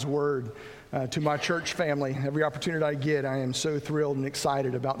Word to my church family. Every opportunity I get, I am so thrilled and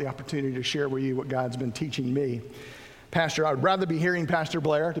excited about the opportunity to share with you what God's been teaching me. Pastor, I would rather be hearing Pastor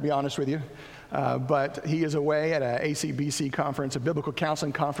Blair, to be honest with you, but he is away at a ACBC conference, a biblical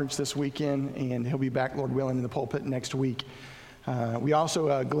counseling conference this weekend, and he'll be back, Lord willing, in the pulpit next week. We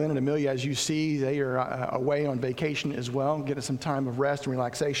also, Glenn and Amelia, as you see, they are away on vacation as well, getting some time of rest and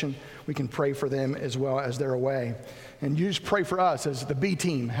relaxation. We can pray for them as well as they're away. And you just pray for us as the B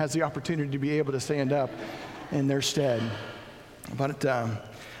team has the opportunity to be able to stand up in their stead. But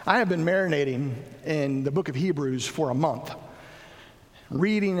I have been marinating in the book of Hebrews for a month,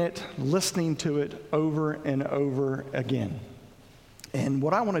 reading it, listening to it over and over again. And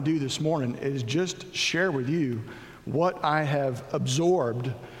what I want to do this morning is just share with you what I have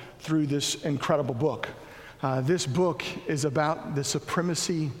absorbed through this incredible book. This book is about the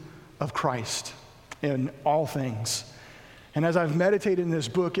supremacy of Christ in all things. And as I've meditated in this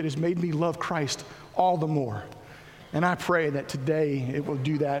book, it has made me love Christ all the more. And I pray that today it will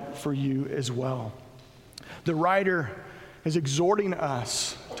do that for you as well. The writer is exhorting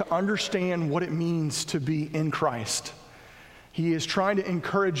us to understand what it means to be in Christ. He is trying to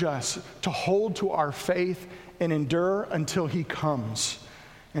encourage us to hold to our faith and endure until he comes.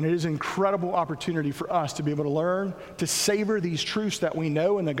 And it is an incredible opportunity for us to be able to learn to savor these truths that we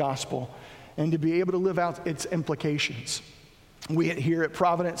know in the gospel and to be able to live out its implications. We here at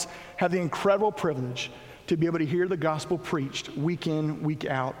Providence have the incredible privilege to be able to hear the gospel preached week in, week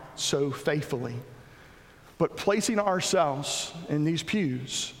out so faithfully. But placing ourselves in these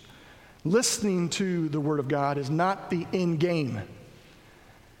pews, listening to the Word of God is not the end game.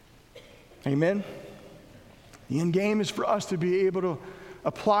 Amen? The end game is for us to be able to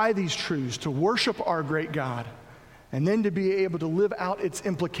apply these truths, to worship our great God, and then to be able to live out its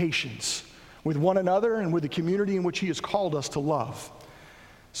implications with one another and with the community in which He has called us to love.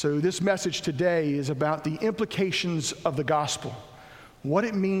 So this message today is about the implications of the gospel, what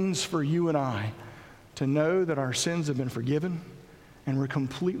it means for you and I to know that our sins have been forgiven and we're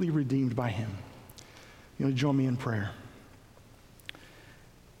completely redeemed by Him. You'll join me in prayer.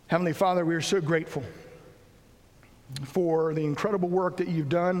 Heavenly Father, we are so grateful for the incredible work that you've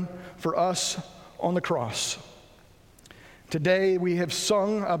done for us on the cross. Today we have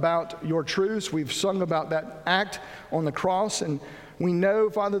sung about your truths. We've sung about that act on the cross, and we know,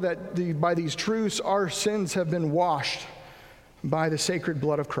 Father, that by these truths our sins have been washed by the sacred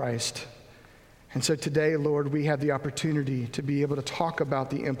blood of Christ. And so today, Lord, we have the opportunity to be able to talk about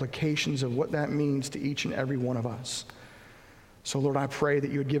the implications of what that means to each and every one of us. So, Lord, I pray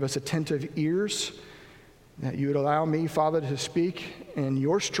that you would give us attentive ears, that you would allow me, Father, to speak in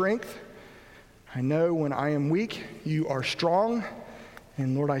your strength. I know when I am weak, you are strong.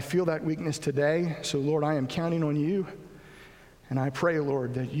 And Lord, I feel that weakness today. So Lord, I am counting on you. And I pray,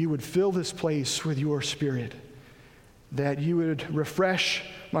 Lord, that you would fill this place with your Spirit, that you would refresh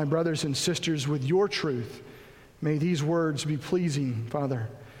my brothers and sisters with your truth. May these words be pleasing, Father,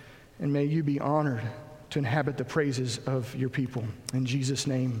 and may you be honored to inhabit the praises of your people. In Jesus'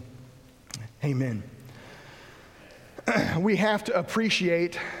 name, amen. We have to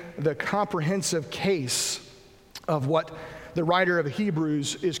appreciate the comprehensive case of what the writer of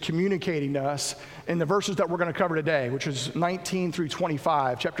Hebrews is communicating to us in the verses that we're going to cover today, which is 19 through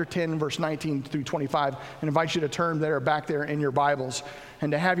 25, chapter 10, verse 19 through 25. And invite you to turn there, back there in your Bibles,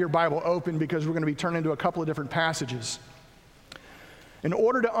 and to have your Bible open because we're going to be turning to a couple of different passages. In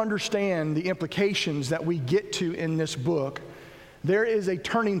order to understand the implications that we get to in this book, there is a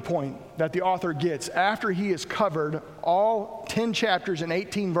turning point that the author gets. After he has covered all 10 chapters and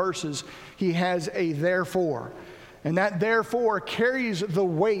 18 verses, he has a therefore. And that therefore carries the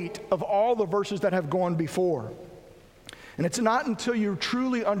weight of all the verses that have gone before. And it's not until you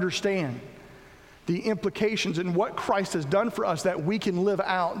truly understand the implications and what Christ has done for us that we can live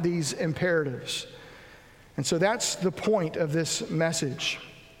out these imperatives. And so that's the point of this message.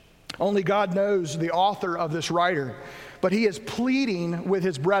 Only God knows the author of this writer, but he is pleading with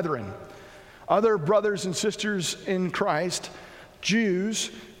his brethren, other brothers and sisters in Christ,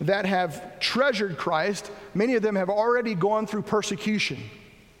 Jews that have treasured Christ. Many of them have already gone through persecution.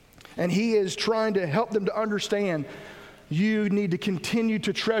 And he is trying to help them to understand you need to continue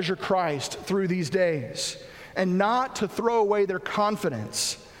to treasure Christ through these days and not to throw away their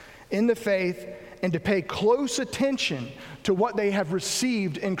confidence in the faith and to pay close attention to what they have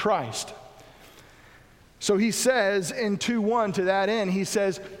received in Christ. So he says in 2:1 to that end, he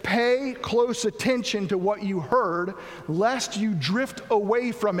says, pay close attention to what you heard, lest you drift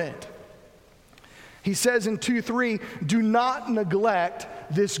away from it. He says in 2:3, do not neglect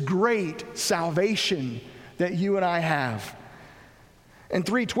this great salvation that you and I have. In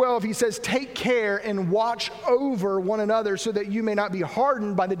 3:12, he says, take care and watch over one another so that you may not be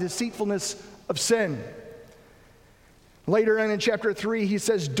hardened by the deceitfulness of sin. Later on in chapter 3, he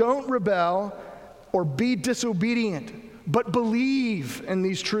says, don't rebel or be disobedient, but believe in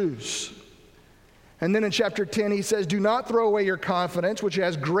these truths. And then in chapter 10, he says, do not throw away your confidence, which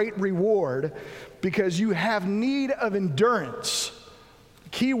has great reward, because you have need of endurance.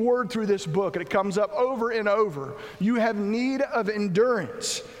 Key word through this book, and it comes up over and over. You have need of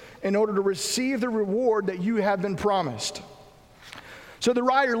endurance in order to receive the reward that you have been promised. So the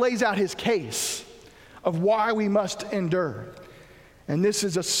writer lays out his case of why we must endure. And this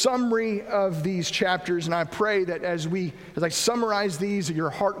is a summary of these chapters, and I pray that as I summarize these, your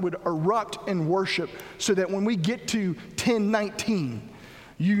heart would erupt in worship so that when we get to 10:19,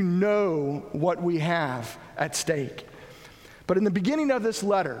 you know what we have at stake. But in the beginning of this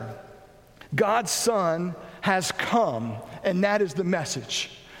letter, God's Son has come, and that is the message.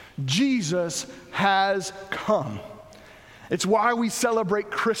 Jesus has come. It's why we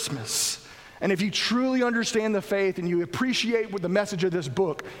celebrate Christmas. And if you truly understand the faith and you appreciate what the message of this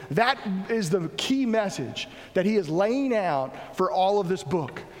book, that is the key message that he is laying out for all of this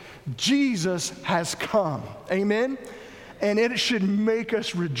book. Jesus has come. Amen? And it should make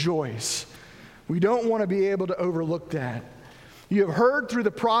us rejoice. We don't want to be able to overlook that. You have heard through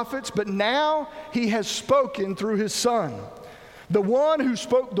the prophets, but now he has spoken through his Son, the one who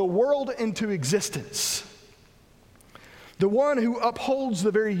spoke the world into existence, the one who upholds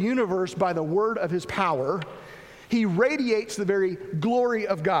the very universe by the word of his power. He radiates the very glory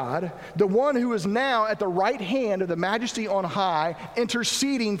of God, the one who is now at the right hand of the Majesty on high,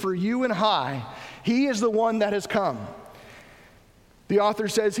 interceding for you and I. He is the one that has come. The author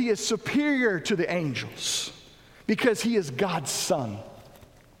says he is superior to the angels, because he is God's Son.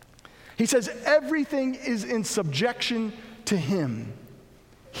 He says everything is in subjection to him.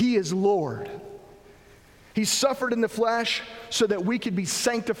 He is Lord. He suffered in the flesh so that we could be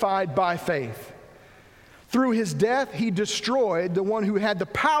sanctified by faith. Through his death, he destroyed the one who had the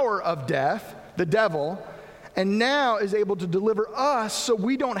power of death, the devil, and now is able to deliver us so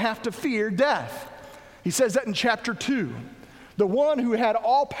we don't have to fear death. He says that in chapter 2. The one who had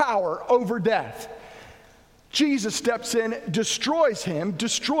all power over death. Jesus steps in, destroys him,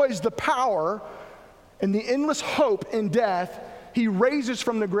 destroys the power and the endless hope in death. He raises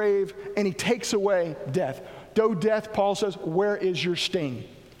from the grave and he takes away death. Though death, Paul says, where is your sting?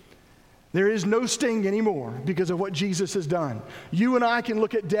 There is no sting anymore because of what Jesus has done. You and I can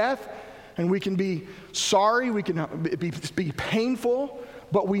look at death and we can be sorry, we can be painful,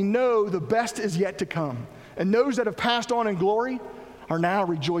 but we know the best is yet to come. And those that have passed on in glory are now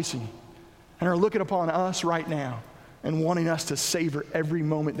rejoicing and are looking upon us right now and wanting us to savor every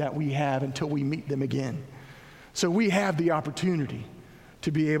moment that we have until we meet them again. So we have the opportunity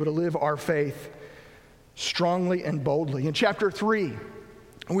to be able to live our faith strongly and boldly. In chapter 3,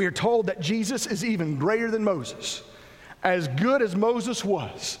 we are told that Jesus is even greater than Moses. As good as Moses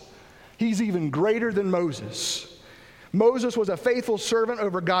was, he's even greater than Moses. Moses was a faithful servant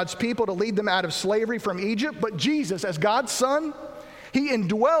over God's people to lead them out of slavery from Egypt, but Jesus, as God's Son, he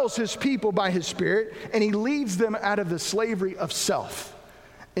indwells his people by his Spirit, and he leads them out of the slavery of self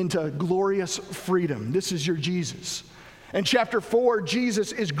into glorious freedom. This is your Jesus. In chapter 4,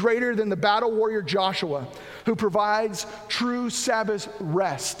 Jesus is greater than the battle warrior Joshua, who provides true Sabbath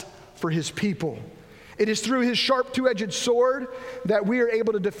rest for his people. It is through his sharp two-edged sword that we are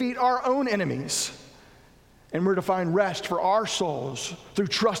able to defeat our own enemies, and we're to find rest for our souls through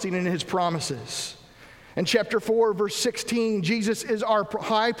trusting in his promises. In chapter 4, verse 16, Jesus is our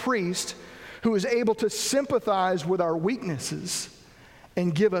high priest who is able to sympathize with our weaknesses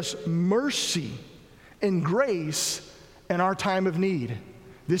and give us mercy and grace in our time of need.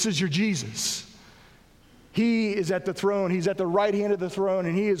 This is your Jesus. He is at the throne. He's at the right hand of the throne,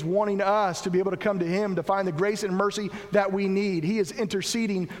 and he is wanting us to be able to come to him to find the grace and mercy that we need. He is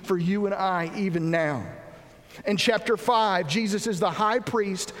interceding for you and I even now. In chapter 5, Jesus is the high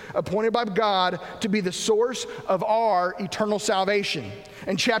priest appointed by God to be the source of our eternal salvation.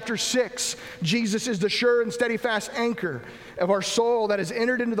 In chapter 6, Jesus is the sure and steadfast anchor of our soul that has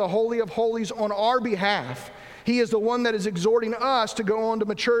entered into the Holy of Holies on our behalf. He is the one that is exhorting us to go on to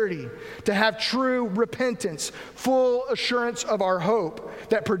maturity, to have true repentance, full assurance of our hope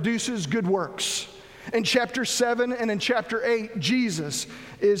that produces good works. In chapter 7 and in chapter 8, Jesus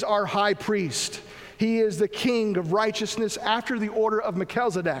is our high priest. He is the king of righteousness after the order of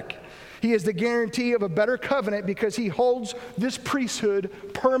Melchizedek. He is the guarantee of a better covenant because he holds this priesthood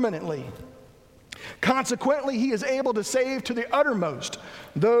permanently. Consequently, he is able to save to the uttermost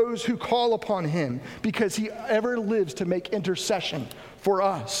those who call upon him, because he ever lives to make intercession for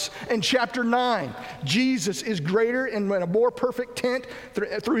us. In chapter 9, Jesus is greater and in a more perfect tent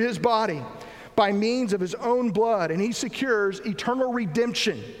through his body by means of his own blood, and he secures eternal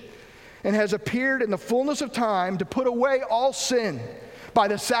redemption and has appeared in the fullness of time to put away all sin by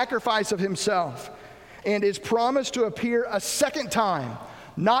the sacrifice of himself, and is promised to appear a second time,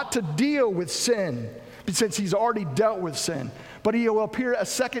 not to deal with sin, since he's already dealt with sin, but he will appear a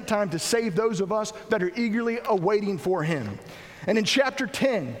second time to save those of us that are eagerly awaiting for him. And in chapter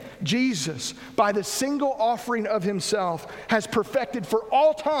 10, Jesus, by the single offering of himself, has perfected for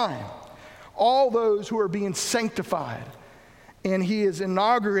all time all those who are being sanctified. And he is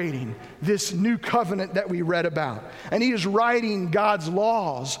inaugurating this new covenant that we read about. And he is writing God's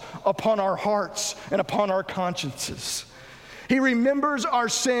laws upon our hearts and upon our consciences. He remembers our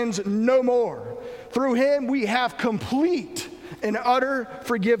sins no more. Through him we have complete and utter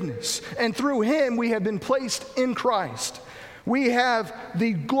forgiveness. And through him we have been placed in Christ. We have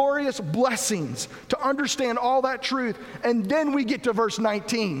the glorious blessings to understand all that truth. And then we get to verse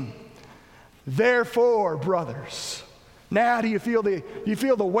 19. Therefore, brothers. Now do you feel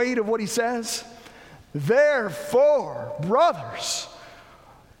the weight of what he says? Therefore, brothers,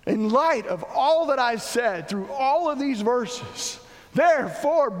 in light of all that I've said through all of these verses,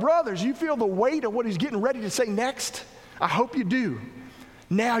 therefore, brothers, you feel the weight of what he's getting ready to say next? I hope you do.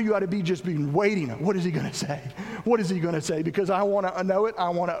 Now you ought to be just being waiting. What is he going to say? What is he going to say? Because I want to know it. I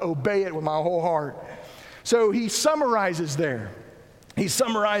want to obey it with my whole heart. So he summarizes there. He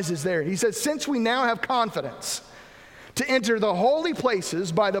says, since we now have confidence to enter the holy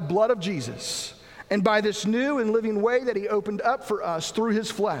places by the blood of Jesus, and by this new and living way that he opened up for us through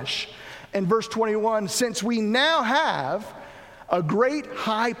his flesh. And verse 21, since we now have a great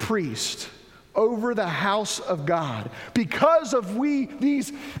high priest over the house of God, because of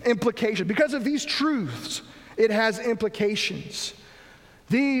these implications, because of these truths, it has implications.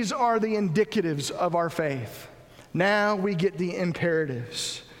 These are the indicatives of our faith. Now we get the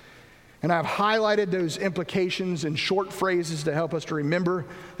imperatives. And I've highlighted those implications in short phrases to help us to remember.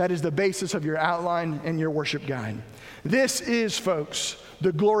 That is the basis of your outline and your worship guide. This is, folks,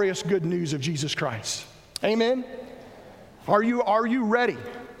 the glorious good news of Jesus Christ. Amen? Are you ready?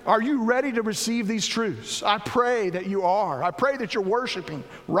 Are you ready to receive these truths? I pray that you are. I pray that you're worshiping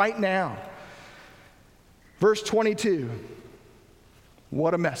right now. Verse 22.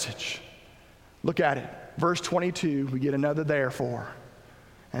 What a message. Look at it. Verse 22, we get another therefore.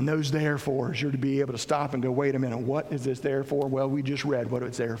 And those therefores, you're to be able to stop and go, wait a minute, what is this there for? Well, we just read what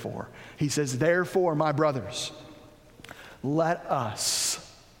it's there for. He says, therefore, my brothers, let us,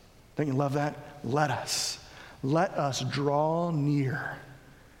 don't you love that? Let us draw near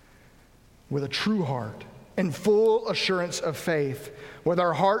with a true heart and full assurance of faith, with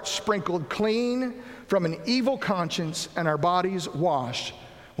our hearts sprinkled clean from an evil conscience and our bodies washed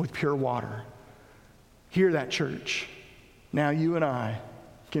with pure water. Hear that, church. Now you and I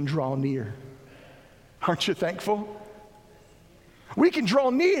can draw near. Aren't you thankful? We can draw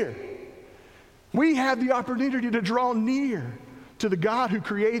near. We have the opportunity to draw near to the God who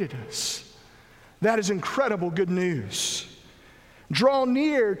created us. That is incredible good news. Draw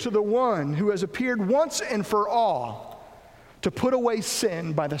near to the one who has appeared once and for all to put away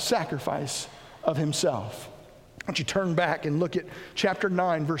sin by the sacrifice of himself. I want you to turn back and look at chapter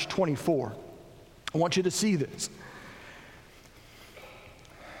 9, verse 24. I want you to see this.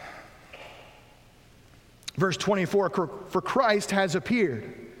 Verse 24, for Christ has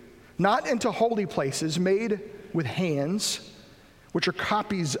appeared, not into holy places made with hands, which are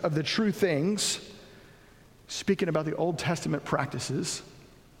copies of the true things, speaking about the Old Testament practices,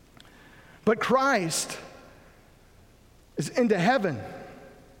 but Christ is into heaven.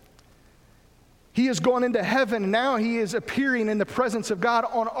 He has gone into heaven, and now he is appearing in the presence of God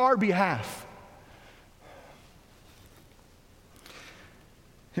on our behalf.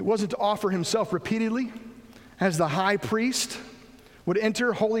 It wasn't to offer himself repeatedly, as the high priest would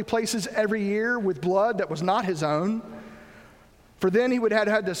enter holy places every year with blood that was not his own. For then he would have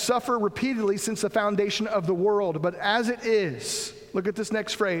had to suffer repeatedly since the foundation of the world. But as it is, look at this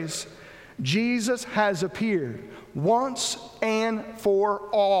next phrase, Jesus has appeared once and for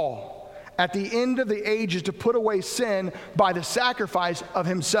all at the end of the ages to put away sin by the sacrifice of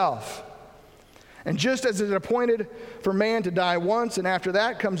himself. And just as it is appointed for man to die once, and after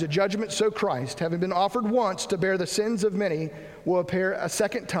that comes a judgment, so Christ, having been offered once to bear the sins of many, will appear a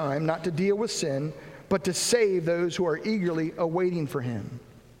second time, not to deal with sin, but to save those who are eagerly awaiting for him.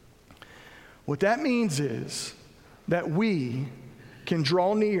 What that means is that we can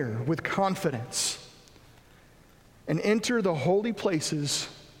draw near with confidence and enter the holy places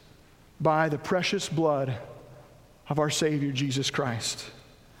by the precious blood of our Savior Jesus Christ,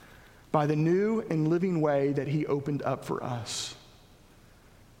 by the new and living way that he opened up for us.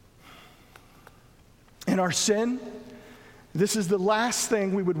 In our sin, this is the last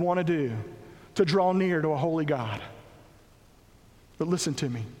thing we would want to do, to draw near to a holy God. But listen to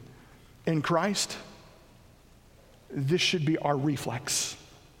me. In Christ, this should be our reflex.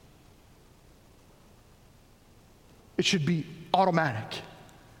 It should be automatic.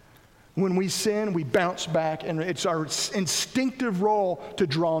 When we sin, we bounce back, and it's our instinctive role to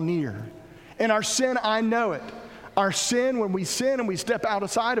draw near. In our sin, I know it. Our sin, when we sin and we step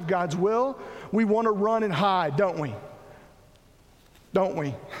outside of God's will, we want to run and hide, don't we? Don't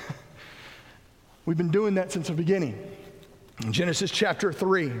we? We've been doing that since the beginning. In Genesis chapter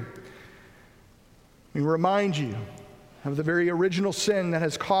 3, we remind you of the very original sin that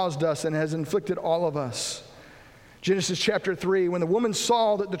has caused us and has inflicted all of us. Genesis chapter 3, when the woman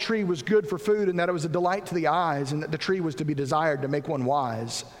saw that the tree was good for food and that it was a delight to the eyes and that the tree was to be desired to make one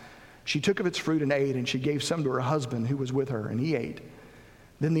wise, she took of its fruit and ate, and she gave some to her husband who was with her, and he ate.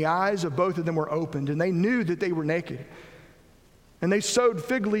 Then the eyes of both of them were opened, and they knew that they were naked. And they sewed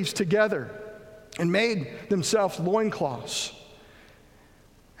fig leaves together and made themselves loincloths.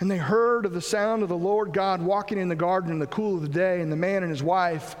 And they heard of the sound of the Lord God walking in the garden in the cool of the day, and the man and his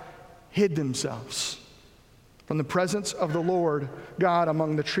wife hid themselves from the presence of the Lord God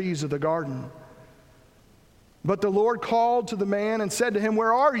among the trees of the garden. But the Lord called to the man and said to him,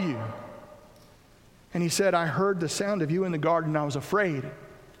 "Where are you?" And he said, "I heard the sound of you in the garden. I was afraid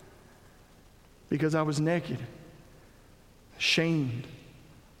because I was naked, ashamed,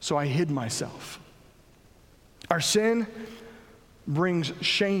 so I hid myself." Our sin brings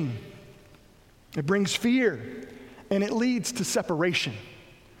shame. It brings fear, and it leads to separation.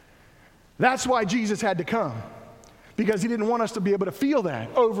 That's why Jesus had to come, because he didn't want us to be able to feel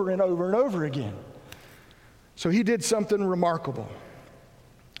that over and over and over again. So he did something remarkable.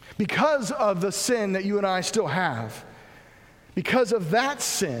 Because of the sin that you and I still have, because of that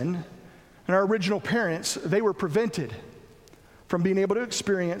sin, and our original parents, they were prevented from being able to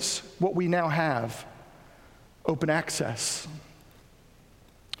experience what we now have, open access.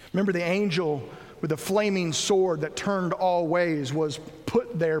 Remember, the angel with a flaming sword that turned all ways was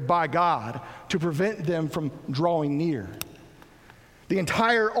put there by God to prevent them from drawing near. The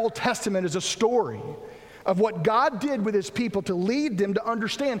entire Old Testament is a story of what God did with his people to lead them to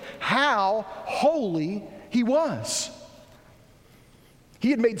understand how holy he was. He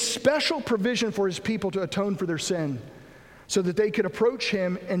had made special provision for his people to atone for their sin so that they could approach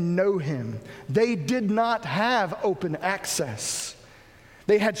him and know him. They did not have open access.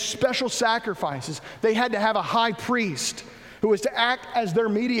 They had special sacrifices. They had to have a high priest who was to act as their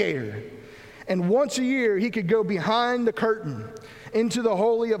mediator. And once a year, he could go behind the curtain into the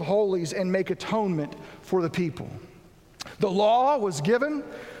Holy of Holies and make atonement for the people. The law was given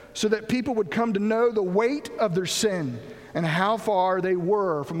so that people would come to know the weight of their sin and how far they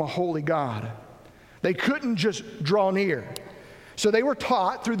were from a holy God. They couldn't just draw near. So they were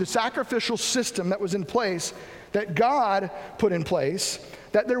taught through the sacrificial system that was in place, that God put in place,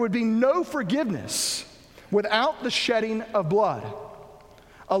 that there would be no forgiveness without the shedding of blood.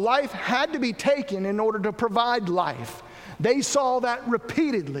 A life had to be taken in order to provide life. They saw that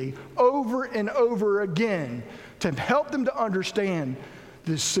repeatedly over and over again to help them to understand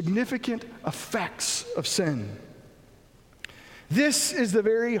the significant effects of sin. This is the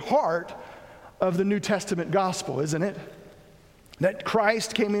very heart of the New Testament gospel, isn't it? That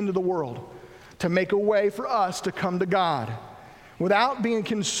Christ came into the world to make a way for us to come to God without being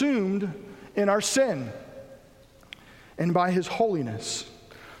consumed in our sin and by his holiness.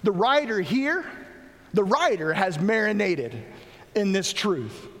 The writer has marinated in this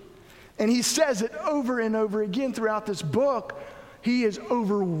truth. And he says it over and over again throughout this book. He is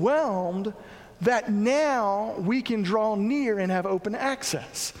overwhelmed that now we can draw near and have open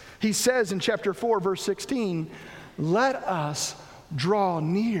access. He says in chapter 4, verse 16, "Let us draw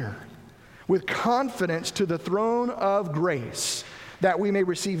near with confidence to the throne of grace, that we may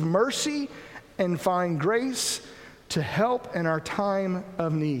receive mercy and find grace to help in our time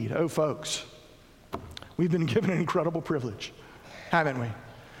of need." Oh, folks, we've been given an incredible privilege, haven't we?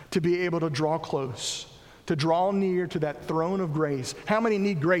 To be able to draw close, to draw near to that throne of grace. How many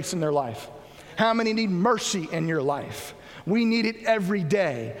need grace in their life? How many need mercy in your life? We need it every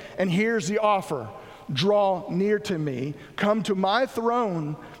day. And here's the offer. Draw near to me. Come to my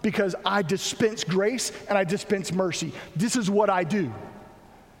throne, because I dispense grace and I dispense mercy. This is what I do.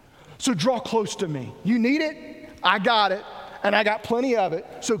 So draw close to me. You need it? I got it. And I got plenty of it.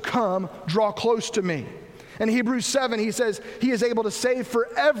 So come, draw close to me. In Hebrews 7, he says, he is able to save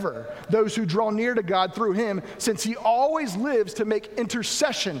forever those who draw near to God through him, since he always lives to make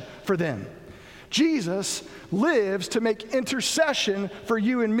intercession for them. Jesus lives to make intercession for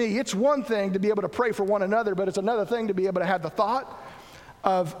you and me. It's one thing to be able to pray for one another, but it's another thing to be able to have the thought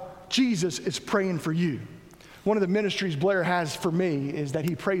of Jesus is praying for you. One of the ministries Blair has for me is that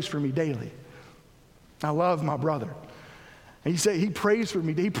he prays for me daily. I love my brother. And he prays for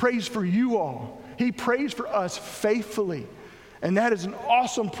me. He prays for you all. He prays for us faithfully. And that is an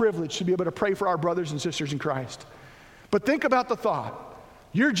awesome privilege to be able to pray for our brothers and sisters in Christ. But think about the thought.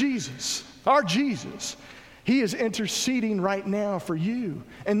 Your Jesus, our Jesus, he is interceding right now for you.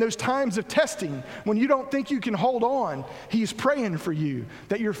 In those times of testing, when you don't think you can hold on, he's praying for you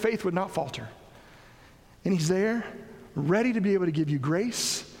that your faith would not falter. And he's there, ready to be able to give you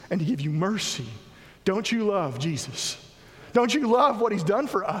grace and to give you mercy. Don't you love Jesus? Don't you love what he's done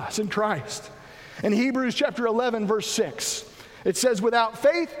for us in Christ? In Hebrews chapter 11, verse 6, it says, without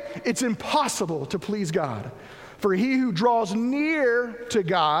faith, it's impossible to please God. For he who draws near to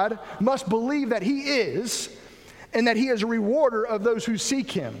God must believe that he is, and that he is a rewarder of those who seek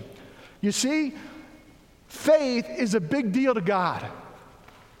him. You see, faith is a big deal to God.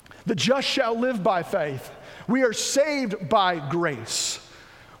 The just shall live by faith. We are saved by grace.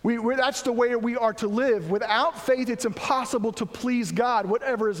 That's the way we are to live. Without faith, it's impossible to please God.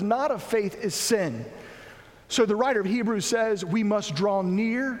 Whatever is not of faith is sin. So the writer of Hebrews says we must draw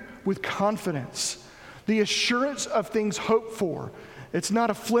near with confidence, the assurance of things hoped for. It's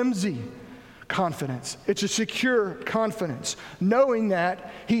not a flimsy confidence. It's a secure confidence, knowing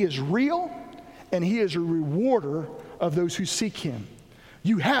that he is real and he is a rewarder of those who seek him.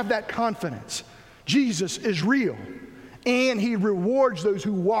 You have that confidence. Jesus is real, and he rewards those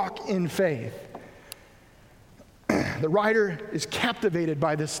who walk in faith. The writer is captivated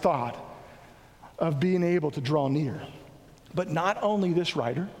by this thought of being able to draw near. But not only this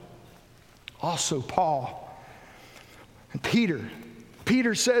writer, also Paul and Peter.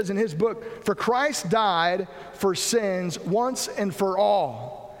 Peter says in his book, for Christ died for sins once and for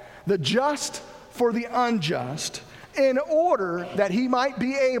all, the just for the unjust, in order that he might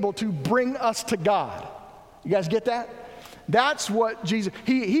be able to bring us to God. You guys get that? That's what Jesus,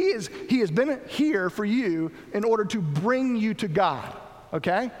 he has been here for you in order to bring you to God,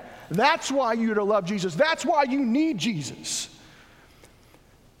 okay? That's why you're to love Jesus. That's why you need Jesus.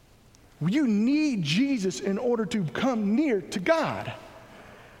 You need Jesus in order to come near to God.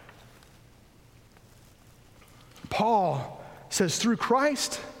 Paul says, through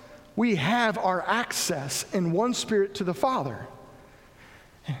Christ, we have our access in one spirit to the Father.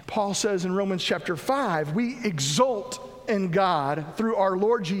 Paul says in Romans chapter 5, we exult in God through our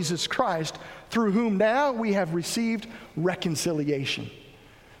Lord Jesus Christ, through whom now we have received reconciliation.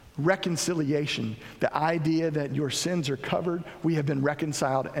 Reconciliation, the idea that your sins are covered, we have been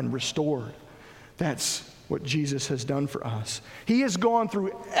reconciled and restored. That's what Jesus has done for us. He has gone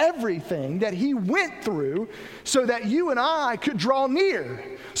through everything that he went through so that you and I could draw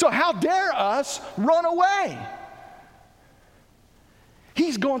near. So how dare us run away?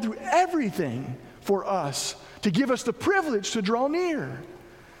 He's gone through everything for us to give us the privilege to draw near.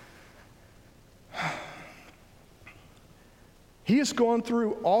 He has gone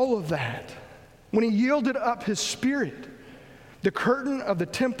through all of that. When he yielded up his spirit, the curtain of the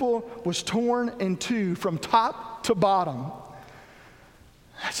temple was torn in two from top to bottom.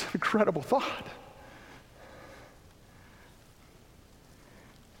 That's an incredible thought.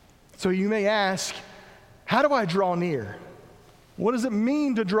 So you may ask, how do I draw near? What does it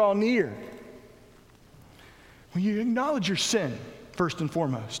mean to draw near? Well, you acknowledge your sin, first and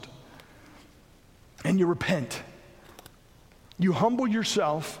foremost, and you repent. You humble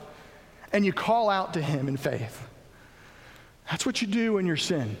yourself, and you call out to him in faith. That's what you do in your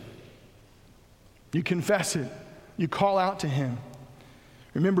sin. You confess it. You call out to him.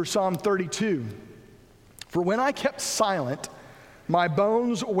 Remember Psalm 32. For when I kept silent, my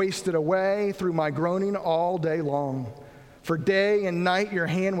bones wasted away through my groaning all day long. For day and night your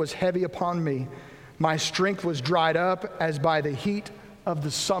hand was heavy upon me. My strength was dried up as by the heat of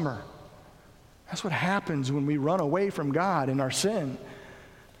the summer. That's what happens when we run away from God in our sin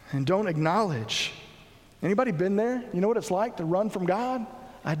and don't acknowledge. Anybody been there? You know what it's like to run from God?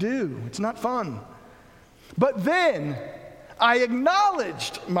 I do. It's not fun. But then I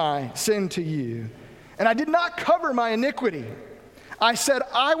acknowledged my sin to you, and I did not cover my iniquity. I said,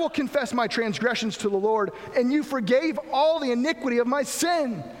 I will confess my transgressions to the Lord, and you forgave all the iniquity of my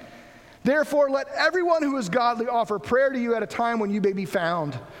sin. Therefore, let everyone who is godly offer prayer to you at a time when you may be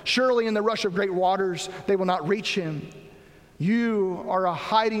found. Surely in the rush of great waters, they will not reach him. You are a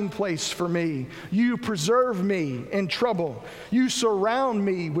hiding place for me. You preserve me in trouble. You surround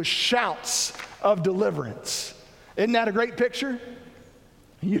me with shouts of deliverance. Isn't that a great picture?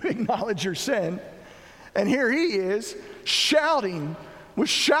 You acknowledge your sin, and here he is shouting with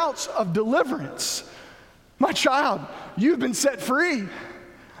shouts of deliverance. My child, you've been set free.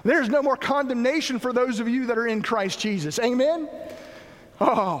 There's no more condemnation for those of you that are in Christ Jesus. Amen?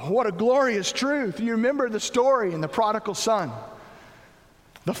 Oh, what a glorious truth. You remember the story in the prodigal son.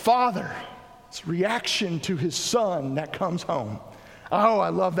 The father's reaction to his son that comes home. Oh, I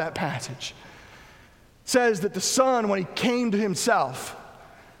love that passage. It says that the son, when he came to himself,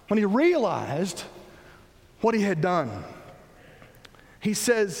 when he realized what he had done, he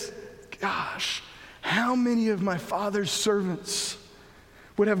says, gosh, how many of my father's servants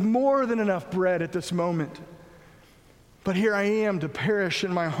would have more than enough bread at this moment? But here I am to perish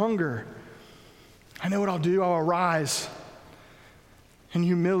in my hunger. I know what I'll do. I'll arise in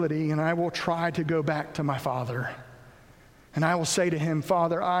humility, and I will try to go back to my father. And I will say to him,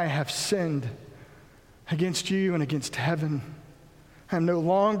 Father, I have sinned against you and against heaven. I am no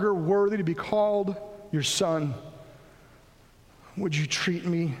longer worthy to be called your son. Would you treat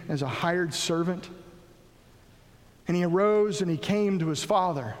me as a hired servant? And he arose and he came to his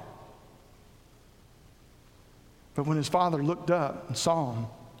father. But when his father looked up and saw him,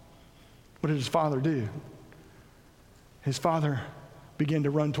 what did his father do? His father began to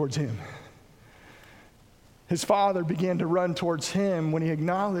run towards him. His father began to run towards him when he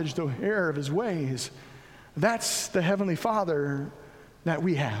acknowledged the error of his ways. That's the Heavenly Father that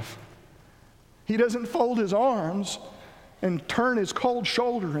we have. He doesn't fold his arms and turn his cold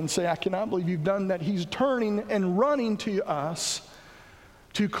shoulder and say, I cannot believe you've done that. He's turning and running to us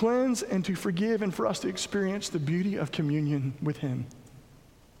to cleanse and to forgive and for us to experience the beauty of communion with him.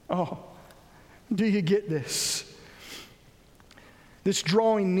 Oh, do you get this? This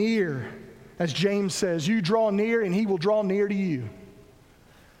drawing near, as James says, you draw near and he will draw near to you.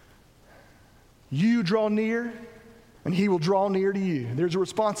 You draw near and he will draw near to you. There's a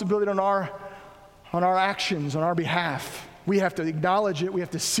responsibility on our actions, on our behalf. We have to acknowledge it. We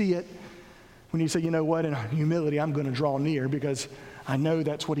have to see it. When you say, you know what, in humility, I'm going to draw near because I know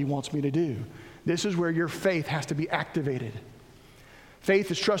that's what he wants me to do. This is where your faith has to be activated.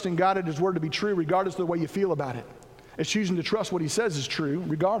 Faith is trusting God and his word to be true regardless of the way you feel about it. It's choosing to trust what he says is true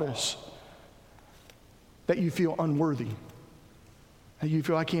regardless that you feel unworthy, that you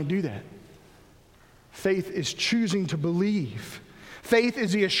feel I can't do that. Faith is choosing to believe. Faith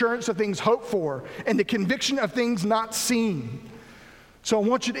is the assurance of things hoped for and the conviction of things not seen. So I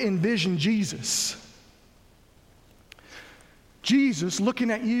want you to envision Jesus. Jesus looking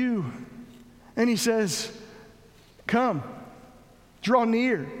at you, and he says, come, draw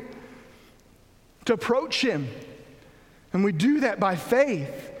near, to approach him. And we do that by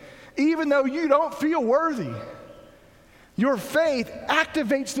faith, even though you don't feel worthy. Your faith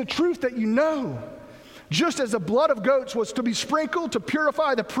activates the truth that you know. Just as the blood of goats was to be sprinkled to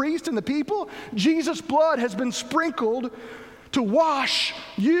purify the priest and the people, Jesus' blood has been sprinkled to wash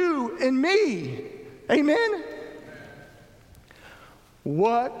you and me. Amen?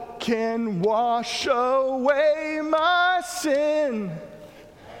 What can wash away my sin?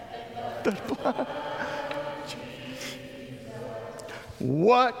 The blood.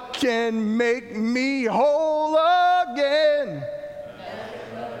 What can make me whole again?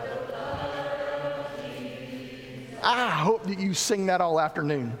 I hope that you sing that all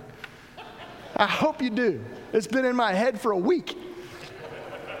afternoon. I hope you do. It's been in my head for a week.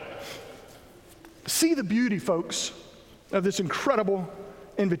 See the beauty, folks, of this incredible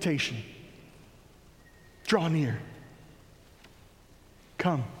invitation. Draw near.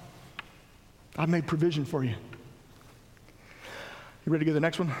 Come. I've made provision for you. You ready to go to the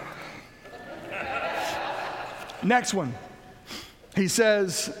next one? Next one. He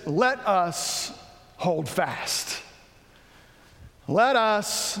says, let us hold fast. Let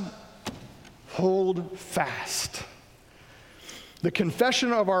us hold fast. The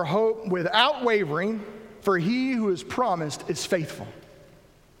confession of our hope without wavering, for he who is promised is faithful.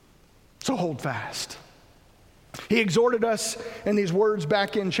 So hold fast. He exhorted us in these words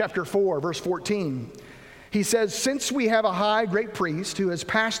back in chapter 4, verse 14. He says, since we have a high great priest who has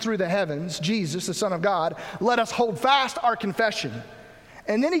passed through the heavens, Jesus, the Son of God, let us hold fast our confession.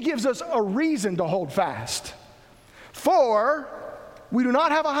 And then he gives us a reason to hold fast. For we do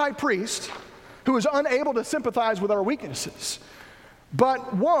not have a high priest who is unable to sympathize with our weaknesses,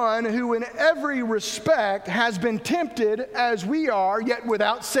 but one who in every respect has been tempted as we are, yet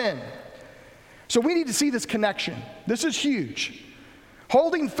without sin. So we need to see this connection. This is huge.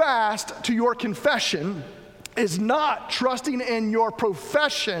 Holding fast to your confession is not trusting in your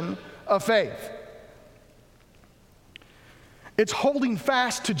profession of faith. It's holding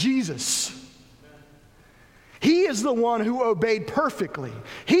fast to Jesus. He is the one who obeyed perfectly.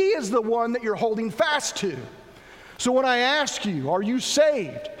 He is the one that you're holding fast to. So when I ask you, are you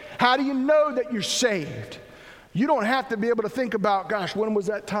saved? How do you know that you're saved? You don't have to be able to think about, gosh, when was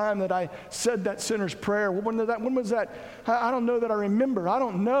that time that I said that sinner's prayer? When was that? I don't know that I remember. I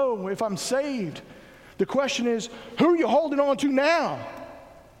don't know if I'm saved. The question is, who are you holding on to now?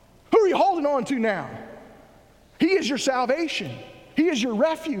 Who are you holding on to now? He is your salvation. He is your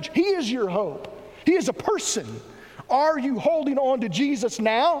refuge. He is your hope. He is a person. Are you holding on to Jesus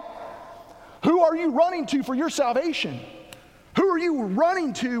now? Who are you running to for your salvation? Who are you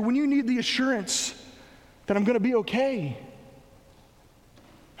running to when you need the assurance that I'm going to be okay?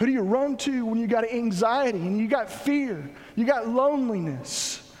 Who do you run to when you got anxiety and you got fear, you got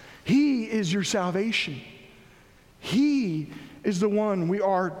loneliness? He is your salvation. He is the one we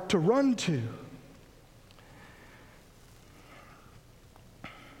are to run to.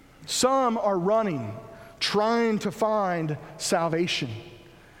 Some are running, trying to find salvation.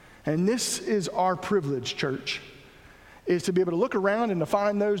 And this is our privilege, church, is to be able to look around and to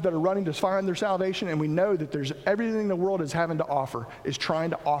find those that are running to find their salvation. And we know that there's everything the world is having to offer is trying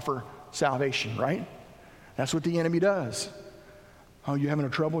to offer salvation, right? That's what the enemy does. Oh, you having a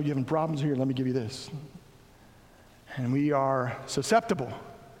trouble? You having problems? Here, let me give you this. And we are susceptible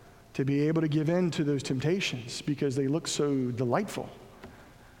to be able to give in to those temptations because they look so delightful.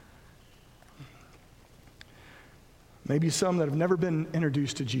 Maybe some that have never been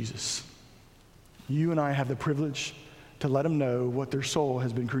introduced to Jesus. You and I have the privilege to let them know what their soul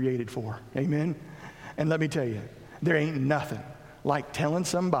has been created for. Amen? And let me tell you, there ain't nothing like telling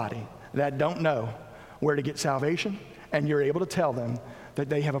somebody that don't know where to get salvation, and you're able to tell them that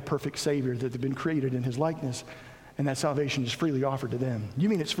they have a perfect Savior, that they've been created in His likeness, and that salvation is freely offered to them. You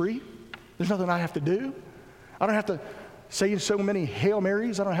mean it's free? There's nothing I have to do? I don't have to say so many Hail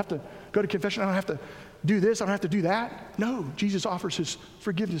Marys. I don't have to go to confession. I don't have to do this. I don't have to do that. No, Jesus offers His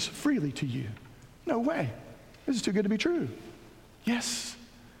forgiveness freely to you. No way. This is too good to be true. Yes,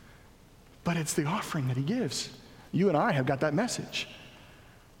 but it's the offering that He gives. You and I have got that message.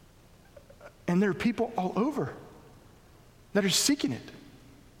 And there are people all over that are seeking it.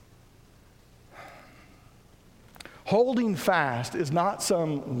 Holding fast is not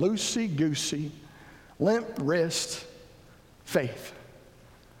some loosey-goosey, limp wrist faith.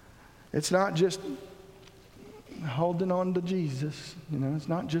 It's not just holding on to Jesus. You know, it's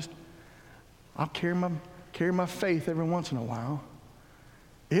not just, I'll carry my faith every once in a while.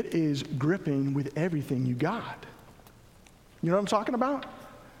 It is gripping with everything you got. You know what I'm talking about?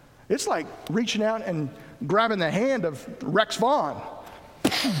 It's like reaching out and grabbing the hand of Rex Vaughn.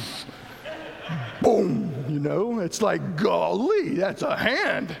 Boom, you know, it's like, golly, that's a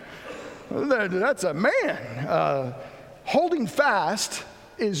hand. That's a man. Holding fast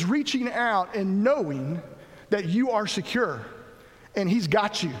is reaching out and knowing that you are secure and He's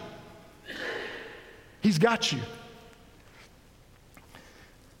got you. He's got you.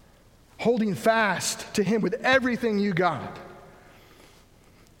 Holding fast to Him with everything you got.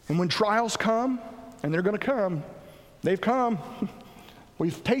 And when trials come, and they're going to come, they've come.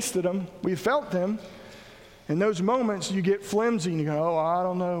 We've tasted them. We've felt them. In those moments, you get flimsy and you go, oh, I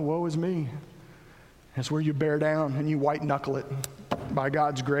don't know, woe is me. That's where you bear down and you white knuckle it. By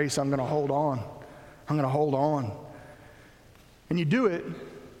God's grace, I'm going to hold on. I'm going to hold on. And you do it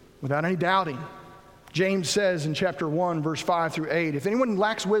without any doubting. James says in chapter 1, verse 5 through 8, if anyone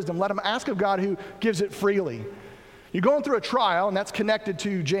lacks wisdom, let him ask of God who gives it freely. You're going through a trial, and that's connected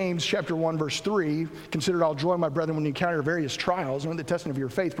to James chapter 1, verse 3. Consider it all joy, my brethren, when you encounter various trials, knowing the testing of your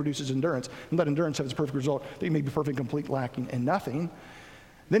faith produces endurance, and let endurance have its perfect result, that you may be perfect, complete, lacking in nothing.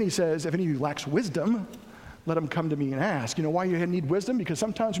 Then he says, if any of you lacks wisdom, let him come to me and ask. You know why you need wisdom? Because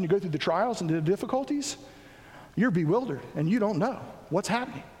sometimes when you go through the trials and the difficulties, you're bewildered, and you don't know what's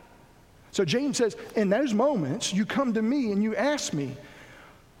happening. So James says, in those moments, you come to me and you ask me,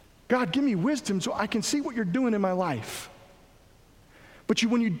 God, give me wisdom so I can see what you're doing in my life. But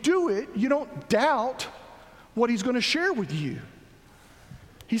when you do it, you don't doubt what He's going to share with you.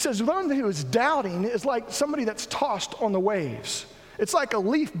 He says, the one who is doubting is like somebody that's tossed on the waves. It's like a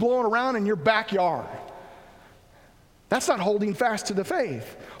leaf blowing around in your backyard. That's not holding fast to the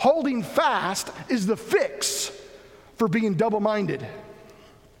faith. Holding fast is the fix for being double-minded.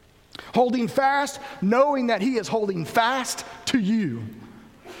 Holding fast, knowing that He is holding fast to you.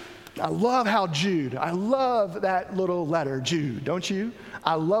 I love how Jude, I love that little letter, Jude, don't you?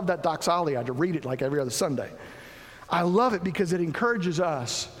 I love that doxology. I had to read it like every other Sunday. I love it because it encourages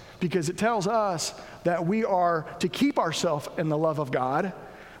us because it tells us that we are to keep ourselves in the love of God,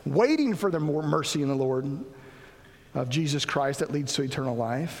 waiting for the mercy in the Lord of Jesus Christ that leads to eternal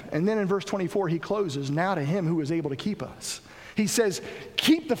life. And then in verse 24, he closes, now to him who is able to keep us. He says,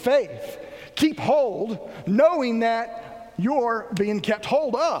 keep the faith, keep hold, knowing that you're being kept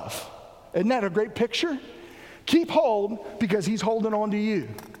hold of. Isn't that a great picture? Keep hold because he's holding on to you.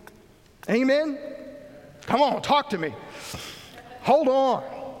 Amen? Come on, talk to me. Hold on.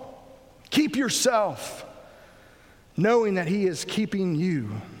 Keep yourself, knowing that he is keeping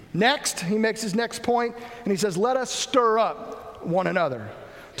you. Next, he makes his next point, and he says, let us stir up one another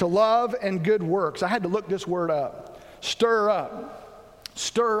to love and good works. I had to look this word up. Stir up.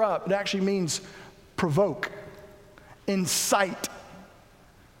 Stir up. It actually means provoke, incite.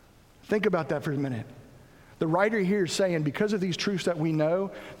 Think about that for a minute. The writer here is saying, because of these truths that we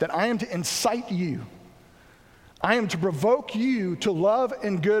know, that I am to incite you. I am to provoke you to love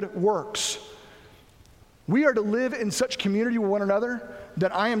and good works. We are to live in such community with one another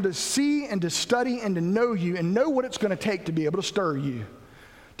that I am to see and to study and to know you and know what it's going to take to be able to stir you,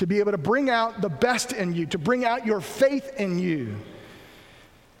 to be able to bring out the best in you, to bring out your faith in you.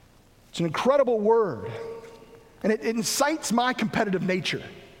 It's an incredible word. And it incites my competitive nature.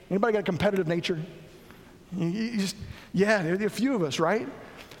 Anybody got a competitive nature? Yeah, there are a few of us, right?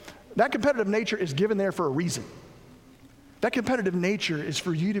 That competitive nature is given there for a reason. That competitive nature is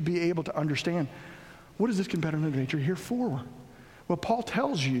for you to be able to understand, what is this competitive nature here for? Well, Paul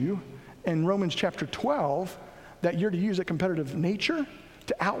tells you in Romans chapter 12 that you're to use a competitive nature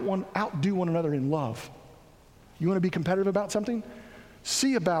to outdo one another in love. You want to be competitive about something?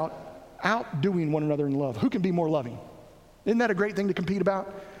 See about outdoing one another in love. Who can be more loving? Isn't that a great thing to compete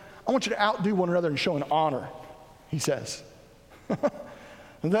about? I want you to outdo one another in showing honor, he says.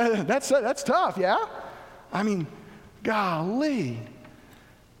 That's tough, yeah? I mean, golly.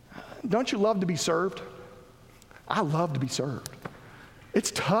 Don't you love to be served? I love to be served.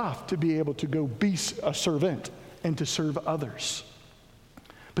 It's tough to be able to go be a servant and to serve others.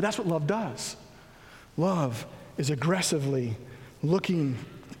 But that's what love does. Love is aggressively looking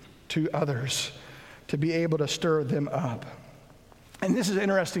to others to be able to stir them up. And this is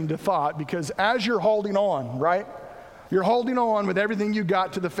interesting to thought because as you're holding on, right? You're holding on with everything you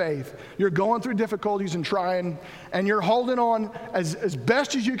got to the faith. You're going through difficulties and trying, and you're holding on as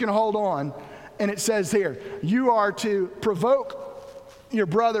best as you can hold on. And it says here, you are to provoke your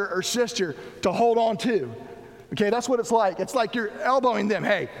brother or sister to hold on to. Okay, that's what it's like. It's like you're elbowing them.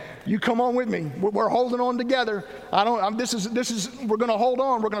 Hey, you come on with me. We're holding on together. We're going to hold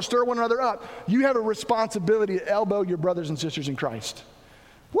on. We're going to stir one another up. You have a responsibility to elbow your brothers and sisters in Christ.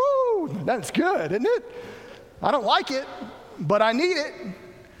 Woo, that's good, isn't it? I don't like it, but I need it.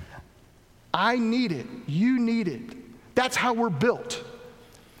 I need it. You need it. That's how we're built.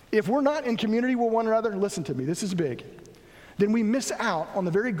 If we're not in community with one another, listen to me, this is big, then we miss out on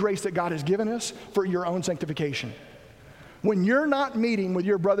the very grace that God has given us for your own sanctification. When you're not meeting with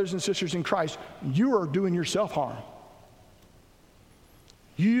your brothers and sisters in Christ, you are doing yourself harm.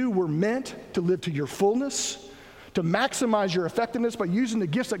 You were meant to live to your fullness, to maximize your effectiveness by using the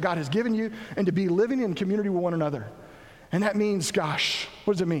gifts that God has given you and to be living in community with one another. And that means, gosh,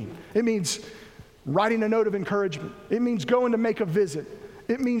 what does it mean? It means writing a note of encouragement. It means going to make a visit.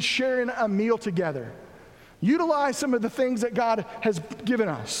 It means sharing a meal together. Utilize some of the things that God has given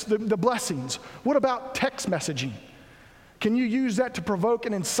us, the blessings. What about text messaging? Can you use that to provoke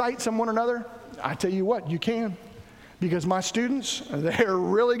and incite someone another? I tell you what, you can. Because my students, they're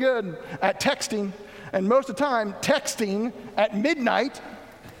really good at texting. And most of the time, texting at midnight,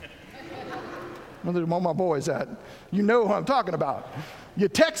 where my boys at? You know who I'm talking about. You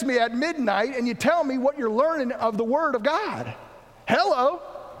text me at midnight and you tell me what you're learning of the Word of God. Hello?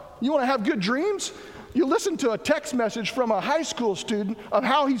 You want to have good dreams? You listen to a text message from a high school student of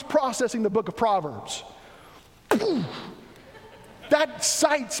how he's processing the book of Proverbs. That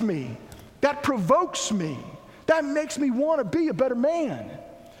excites me. That provokes me. That makes me want to be a better man.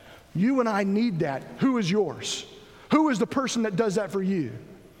 You and I need that. Who is yours? Who is the person that does that for you?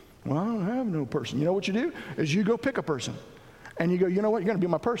 Well, I don't have no person. You know what you do? Is you go pick a person. And you go, you know what? You're going to be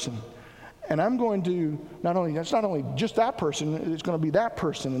my person. And I'm going to, that's not only just that person, it's going to be that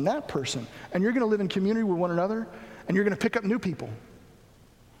person and that person. And you're going to live in community with one another, and you're going to pick up new people.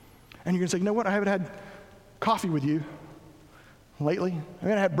 And you're going to say, you know what? I haven't had coffee with you lately. I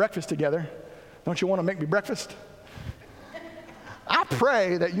haven't had breakfast together. Don't you want to make me breakfast? I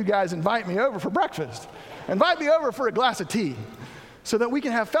pray that you guys invite me over for breakfast. Invite me over for a glass of tea so that we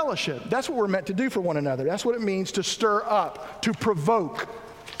can have fellowship. That's what we're meant to do for one another. That's what it means to stir up, to provoke.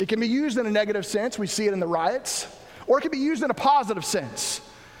 It can be used in a negative sense. We see it in the riots. Or it can be used in a positive sense.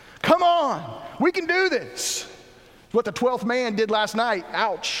 Come on, we can do this. What the 12th man did last night,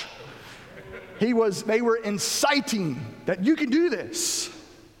 ouch. They were inciting that you can do this.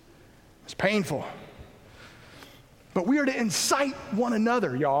 It's painful. But we are to incite one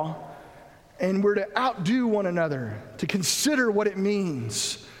another, y'all. And we're to outdo one another, to consider what it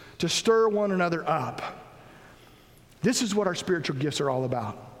means to stir one another up. This is what our spiritual gifts are all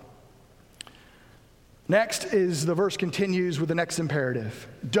about. Next is the verse continues with the next imperative.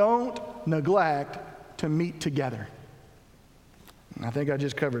 Don't neglect to meet together. I think I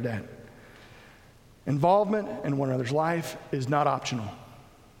just covered that. Involvement in one another's life is not optional.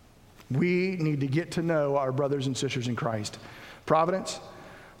 We need to get to know our brothers and sisters in Christ. Providence,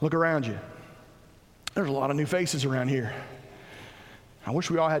 look around you. There's a lot of new faces around here. I wish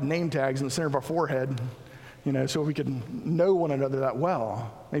we all had name tags in the center of our forehead, so we could know one another that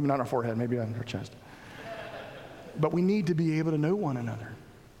well. Maybe not on our forehead, maybe on our chest. But we need to be able to know one another.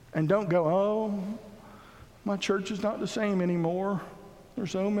 And don't go, oh, my church is not the same anymore.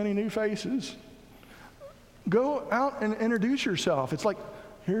 There's so many new faces. Go out and introduce yourself. It's like,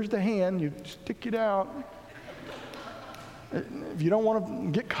 here's the hand, you stick it out. If you don't want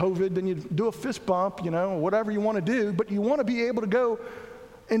to get COVID, then you do a fist bump, whatever you want to do. But you want to be able to go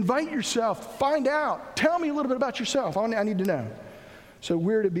invite yourself, find out, tell me a little bit about yourself. I need to know. So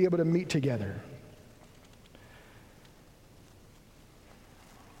we're to be able to meet together.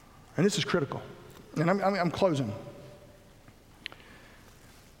 And this is critical. And I'm closing.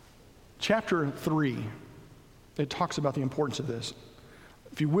 Chapter 3, it talks about the importance of this.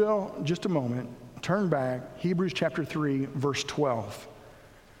 If you will, just a moment, turn back, Hebrews chapter 3, verse 12.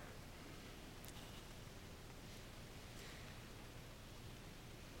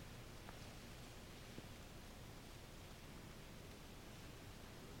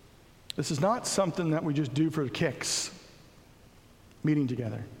 This is not something that we just do for kicks, meeting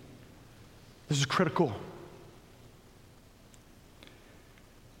together. This is critical.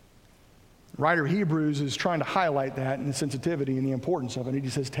 The writer of Hebrews is trying to highlight that and the sensitivity and the importance of it. He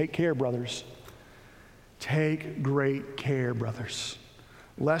says, take care, brothers. Take great care, brothers,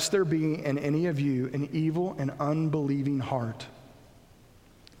 lest there be in any of you an evil and unbelieving heart,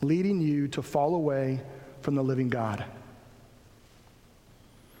 leading you to fall away from the living God.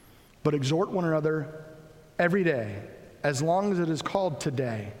 But exhort one another every day, as long as it is called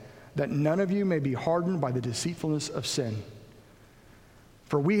today, that none of you may be hardened by the deceitfulness of sin.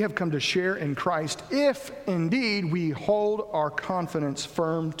 For we have come to share in Christ if indeed we hold our confidence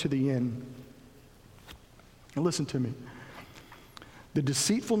firm to the end. Now listen to me. The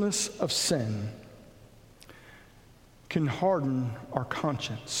deceitfulness of sin can harden our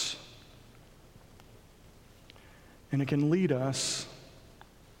conscience. And it can lead us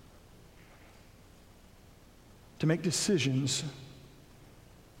to make decisions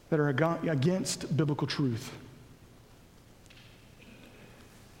that are against biblical truth.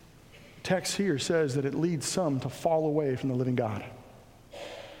 The text here says that it leads some to fall away from the living God.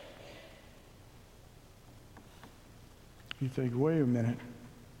 You think, wait a minute.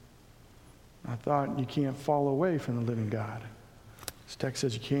 I thought you can't fall away from the living God. This text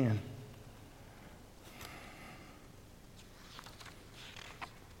says you can.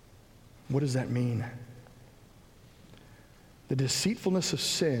 What does that mean? The deceitfulness of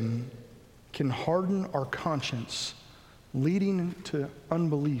sin can harden our conscience, leading to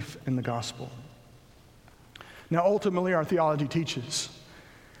unbelief in the gospel. Now, ultimately, our theology teaches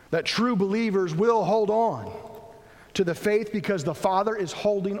that true believers will hold on to the faith because the Father is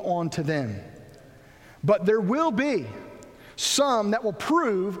holding on to them. But there will be some that will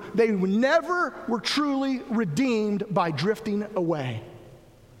prove they never were truly redeemed by drifting away.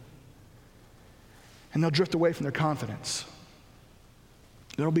 And they'll drift away from their confidence.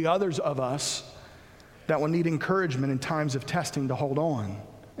 There will be others of us that will need encouragement in times of testing to hold on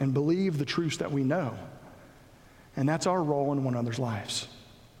and believe the truths that we know. And that's our role in one another's lives.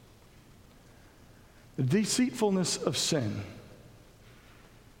 The deceitfulness of sin.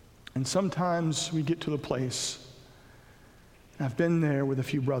 And sometimes we get to the place, and I've been there with a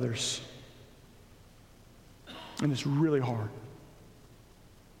few brothers, and it's really hard.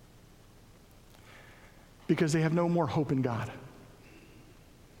 Because they have no more hope in God.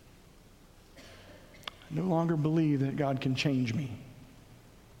 I no longer believe that God can change me.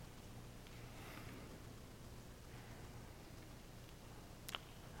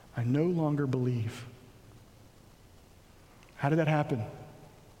 I no longer believe. How did that happen?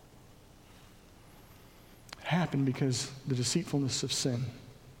 It happened because the deceitfulness of sin.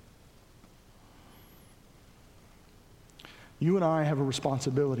 You and I have a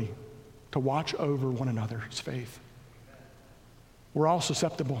responsibility to watch over one another's faith. We're all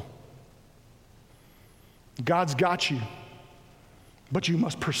susceptible. God's got you, but you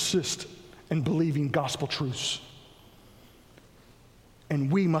must persist in believing gospel truths.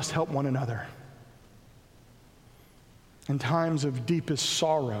 And we must help one another. In times of deepest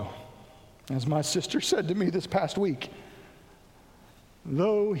sorrow, as my sister said to me this past week,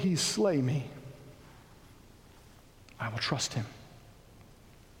 though he slay me, I will trust him.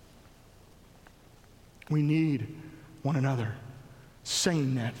 We need one another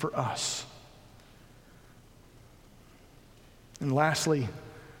saying that for us. And lastly,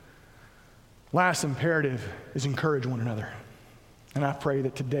 last imperative is encourage one another. And I pray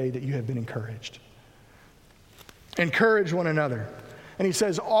that today that you have been encouraged. Encourage one another. And he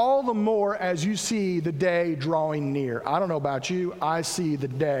says, all the more as you see the day drawing near. I don't know about you, I see the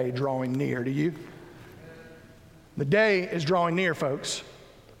day drawing near. Do you? The day is drawing near, folks.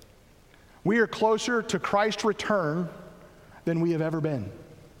 We are closer to Christ's return than we have ever been.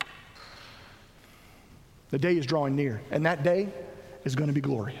 The day is drawing near, and that day is going to be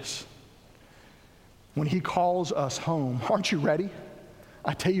glorious. When he calls us home, aren't you ready?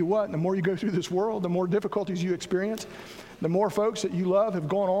 I tell you what, the more you go through this world, the more difficulties you experience, the more folks that you love have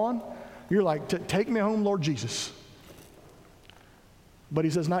gone on, you're like, take me home, Lord Jesus. But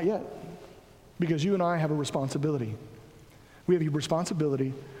he says, not yet, because you and I have a responsibility. We have a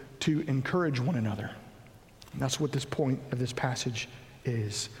responsibility to encourage one another. And that's what this point of this passage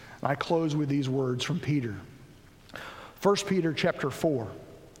is. And I close with these words from Peter. 1 Peter chapter 4.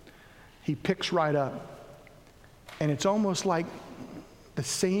 He picks right up. And it's almost like the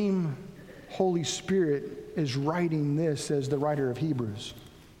same Holy Spirit is writing this as the writer of Hebrews.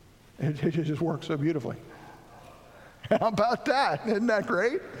 It just works so beautifully. How about that? Isn't that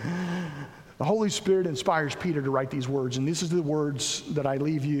great? The Holy Spirit inspires Peter to write these words, and this is the words that I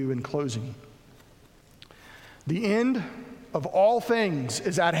leave you in closing. The end of all things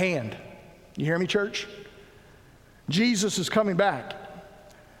is at hand. You hear me, church? Jesus is coming back.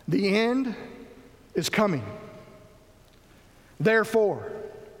 The end is coming. Therefore,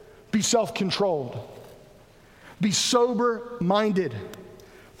 be self-controlled. Be sober-minded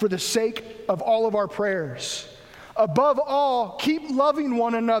for the sake of all of our prayers. Above all, keep loving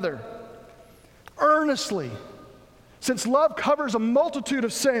one another earnestly, since love covers a multitude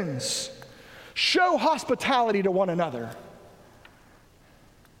of sins. Show hospitality to one another.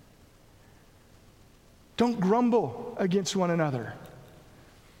 Don't grumble against one another.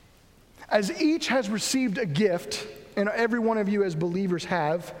 As each has received a gift, and every one of you as believers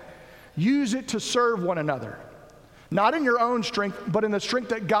have, use it to serve one another. Not in your own strength, but in the strength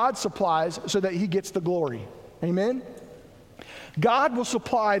that God supplies so that he gets the glory. Amen? God will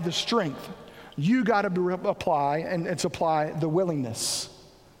supply the strength. You got to apply and supply the willingness.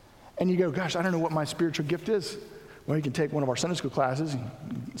 And you go, gosh, I don't know what my spiritual gift is. Well, you can take one of our Sunday school classes and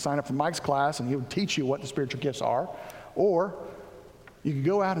sign up for Mike's class, and he'll teach you what the spiritual gifts are. Or you can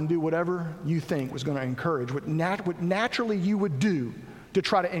go out and do whatever you think was going to encourage, what naturally you would do to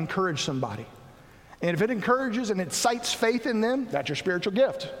try to encourage somebody. And if it encourages and it incites faith in them, that's your spiritual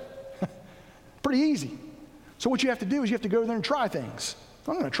gift. Pretty easy. So what you have to do is you have to go there and try things.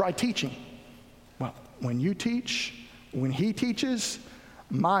 I'm going to try teaching. Well, when you teach, when he teaches,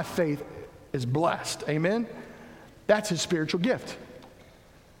 my faith is blessed. Amen? That's his spiritual gift.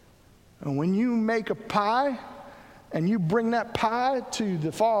 And when you make a pie and you bring that pie to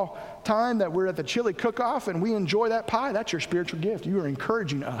the fall time that we're at the chili cook-off and we enjoy that pie, that's your spiritual gift. You are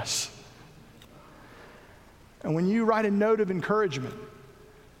encouraging us. And when you write a note of encouragement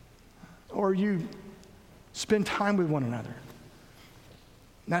or you spend time with one another,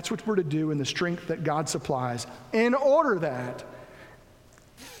 that's what we're to do in the strength that God supplies, in order that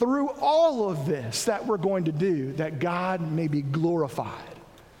through all of this that we're going to do, that God may be glorified.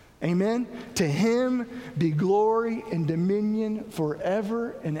 Amen? To him be glory and dominion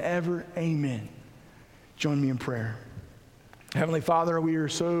forever and ever. Amen. Join me in prayer. Heavenly Father, we are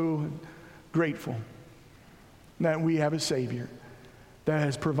so grateful that we have a Savior that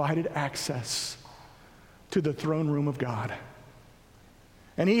has provided access to the throne room of God.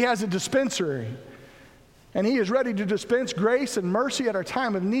 And he has a dispensary, and he is ready to dispense grace and mercy at our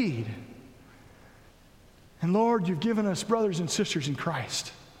time of need. And Lord, you've given us brothers and sisters in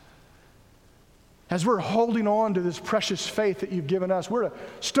Christ. As we're holding on to this precious faith that you've given us, we're to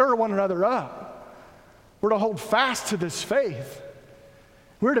stir one another up. We're to hold fast to this faith.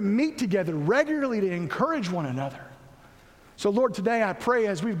 We're to meet together regularly to encourage one another. So Lord, today I pray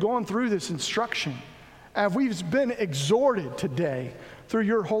as we've gone through this instruction, as we've been exhorted today through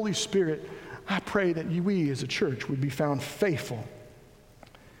your Holy Spirit, I pray that we as a church would be found faithful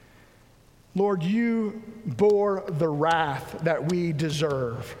Lord, you bore the wrath that we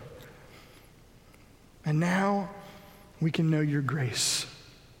deserve. And now we can know your grace.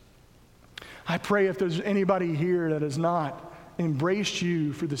 I pray if there's anybody here that has not embraced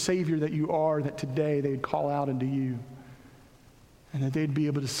you for the Savior that you are, that today they'd call out unto you and that they'd be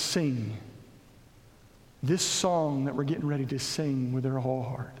able to sing this song that we're getting ready to sing with their whole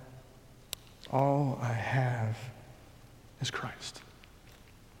heart. All I have is Christ.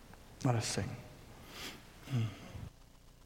 Let us sing.